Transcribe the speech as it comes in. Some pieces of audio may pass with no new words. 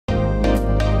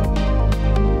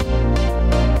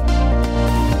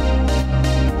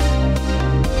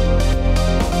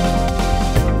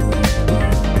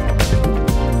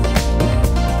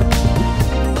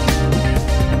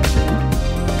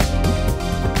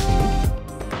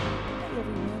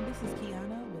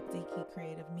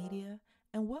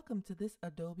Welcome to this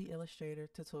Adobe Illustrator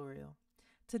tutorial.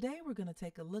 Today we're going to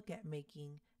take a look at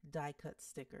making die cut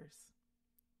stickers.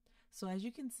 So as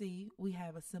you can see, we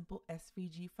have a simple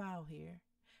SVG file here,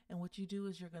 and what you do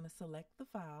is you're going to select the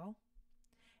file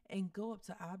and go up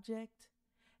to Object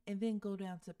and then go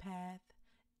down to Path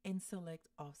and select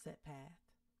Offset Path.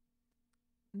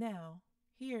 Now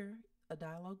here a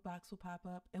dialog box will pop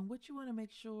up, and what you want to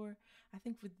make sure, I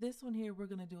think for this one here we're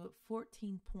going to do it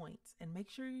 14 points, and make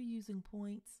sure you're using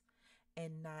points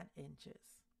and not inches.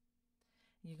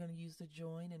 You're going to use the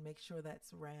join and make sure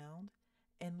that's round,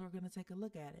 and we're going to take a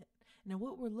look at it. Now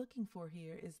what we're looking for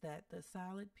here is that the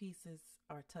solid pieces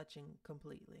are touching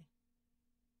completely.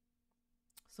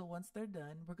 So once they're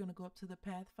done, we're going to go up to the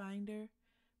Pathfinder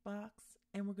box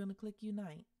and we're going to click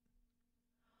Unite.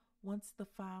 Once the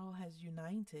file has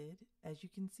united, as you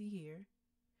can see here,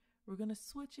 we're going to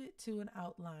switch it to an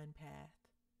outline path.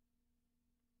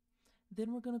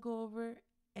 Then we're going to go over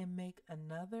and make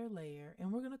another layer,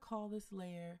 and we're going to call this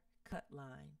layer Cut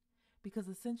Line, because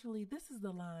essentially this is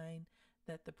the line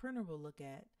that the printer will look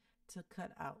at to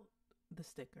cut out the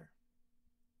sticker.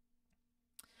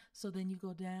 So then you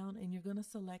go down and you're going to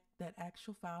select that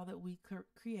actual file that we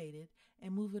created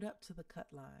and move it up to the cut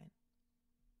line.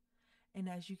 And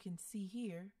as you can see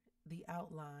here, the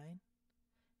outline,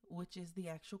 which is the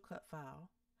actual cut file.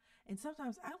 And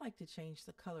sometimes I like to change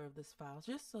the color of this file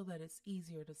just so that it's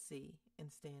easier to see and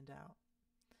stand out.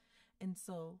 And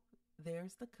so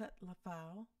there's the cut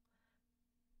file,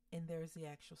 and there's the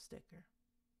actual sticker.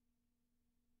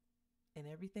 And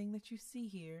everything that you see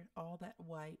here, all that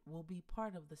white, will be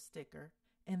part of the sticker,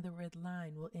 and the red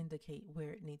line will indicate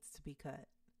where it needs to be cut.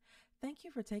 Thank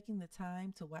you for taking the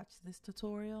time to watch this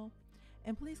tutorial,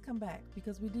 and please come back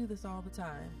because we do this all the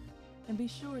time. And be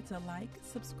sure to like,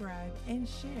 subscribe, and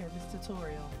share this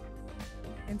tutorial.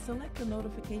 And select the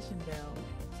notification bell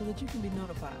so that you can be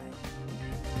notified.